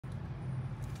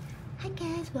Hi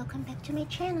guys, welcome back to my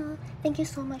channel. Thank you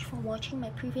so much for watching my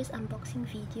previous unboxing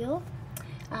video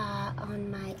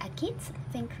on my AGATE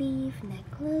Van Cleef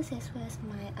necklace as well as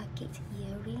my AGATE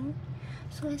earring.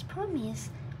 So as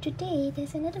promised, today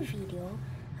there's another video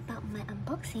about my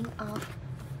unboxing of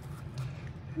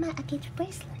my AGATE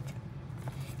bracelet.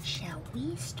 Shall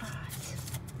we start?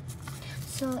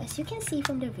 So as you can see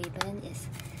from the ribbon, it's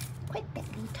quite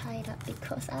badly tied up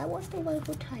because I was the one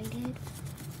who tied it.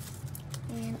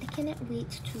 And I cannot wait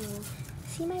to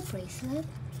see my bracelet.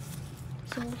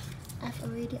 So I've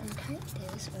already untied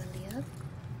this earlier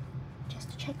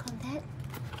just to check on that.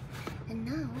 And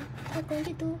now we're going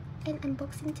to do an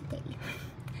unboxing today.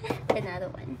 Another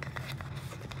one.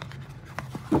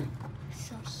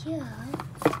 So here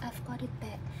I've got it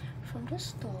back from the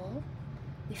store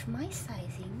with my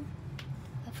sizing.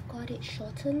 I've got it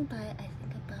shortened by I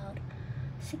think about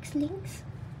 6 links.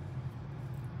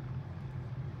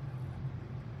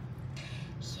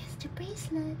 The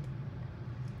bracelet.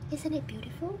 Isn't it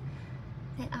beautiful?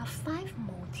 There are 5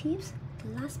 motifs.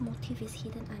 The last motif is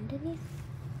hidden underneath.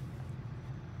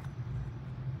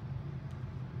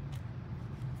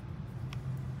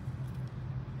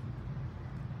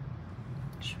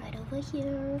 It's right over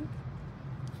here.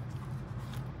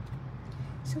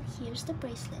 So here's the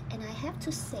bracelet, and I have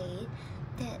to say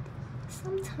that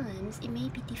sometimes it may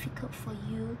be difficult for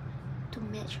you to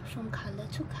match from color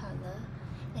to color.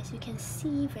 As you can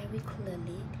see very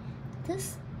clearly,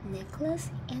 this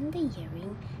necklace and the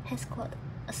earring has got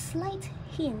a slight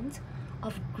hint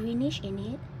of greenish in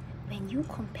it when you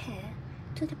compare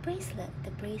to the bracelet.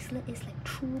 The bracelet is like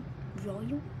true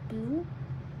royal blue.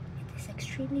 It is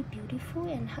extremely beautiful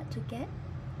and hard to get.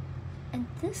 And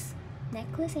this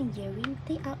necklace and earring,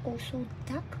 they are also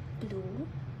dark blue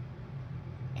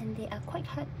and they are quite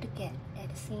hard to get at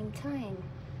the same time.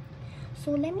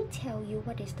 So let me tell you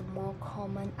what is the more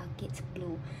common AGATE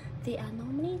blue. They are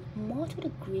normally more to the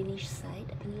greenish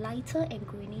side, lighter and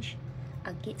greenish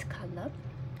AGATE color.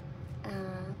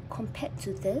 Compared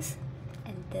to this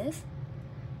and this,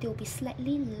 they will be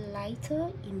slightly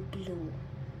lighter in blue.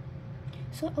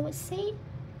 So I would say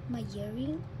my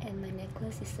earring and my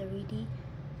necklace is already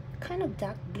kind of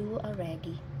dark blue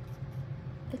already.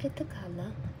 Look at the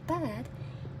color. But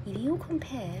if you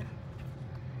compare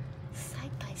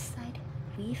side by side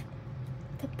with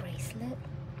the bracelet,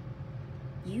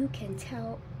 you can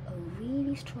tell a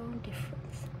really strong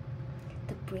difference.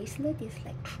 The bracelet is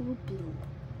like true blue.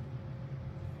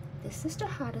 This is the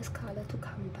hardest color to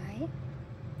come by.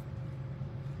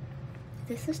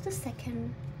 This is the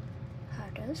second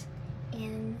hardest,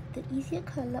 and the easier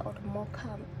color or the more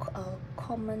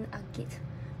common AGATE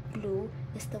blue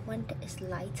is the one that is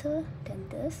lighter than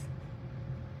this.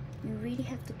 You really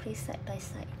have to place side by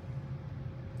side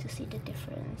to see the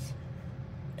difference.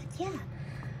 But yeah,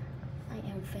 I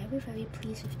am very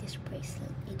pleased with this bracelet.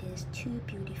 It is too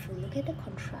beautiful. Look at the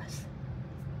contrast.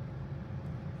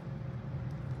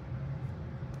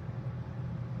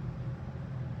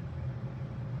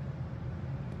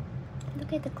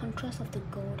 Look at the contrast of the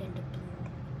gold and the blue.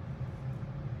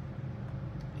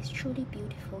 It's truly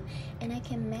beautiful, and I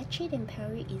can match it and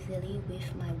pair it easily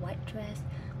with my white dress,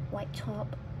 white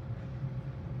top.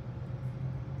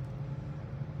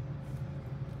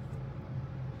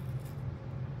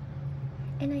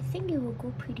 And I think it will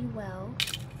go pretty well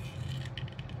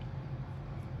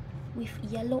with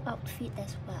yellow outfit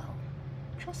as well.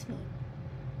 Trust me,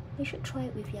 you should try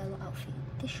it with yellow outfit.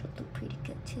 This should look pretty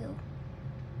good too.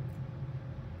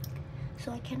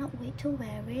 So I cannot wait to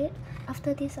wear it.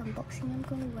 After this unboxing, I'm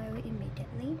going to wear it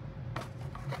immediately.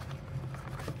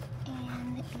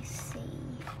 And let me see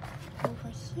over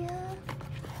here.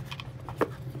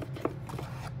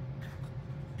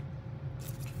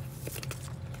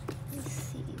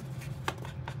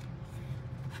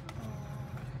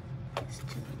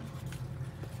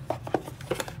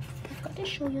 I've got to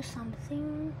show you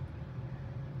something.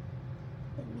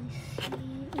 Let me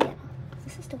see. Yeah,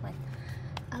 this is the one.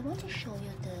 I want to show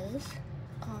you this.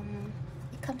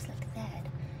 It comes like that,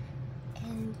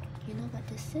 and you know what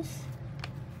this is?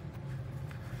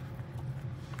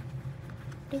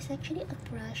 There's actually a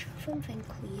brush from Van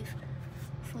Cleef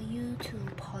for you to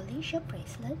polish your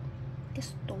bracelet, the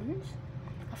stones.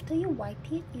 After you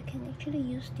wipe it, you can actually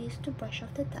use this to brush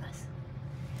off the dust.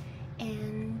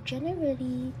 And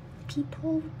generally,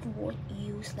 people would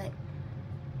use like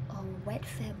wet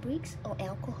fabrics or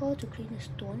alcohol to clean the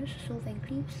stones. So Van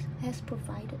Cleef has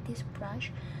provided this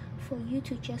brush for you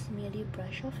to just merely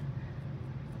brush off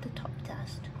the top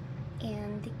dust.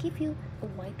 And they give you a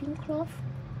wiping cloth,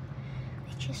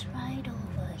 which is right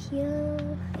over here.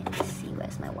 Let me see,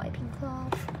 where's my wiping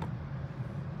cloth?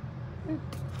 Here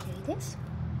it is.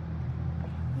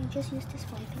 You just use this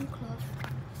wiping cloth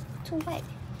to wipe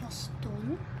your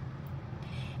stone,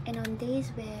 and on days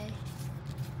where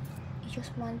you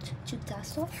just want to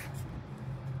dust off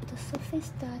the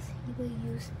surface dust, you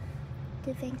will use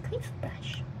the Van Cleef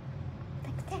brush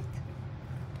like that.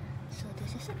 So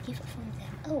this is a gift from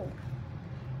them. Oh,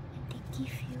 and they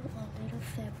give you a little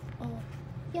fabric. Oh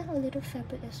yeah, a little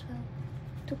fabric as well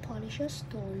to polish your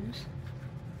stones.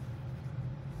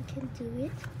 You can do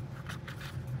it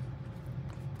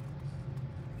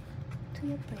to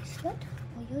your bracelet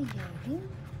or your earring.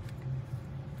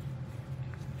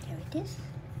 Here it is.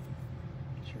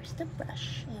 Here's the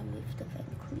brush, and with the Van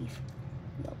Cleef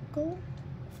logo.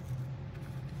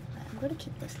 I'm going to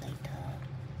keep this later.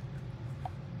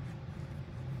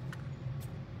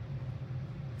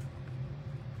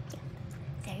 Yeah,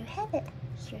 there you have it.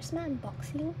 Here's my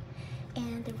unboxing,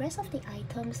 and the rest of the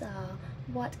items are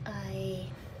what I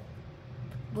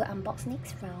will unbox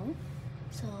next round.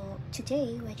 So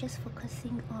today we're just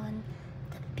focusing on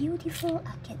the beautiful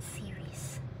AGATE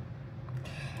series.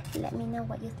 Let me know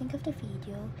what you think of the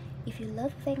video. If you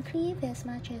love Van Cleef as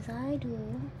much as I do,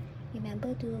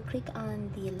 remember to click on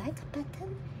the like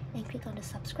button and click on the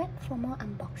subscribe for more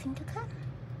unboxing to come.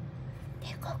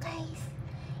 There you go, guys,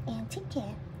 and take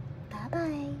care. Bye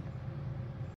bye.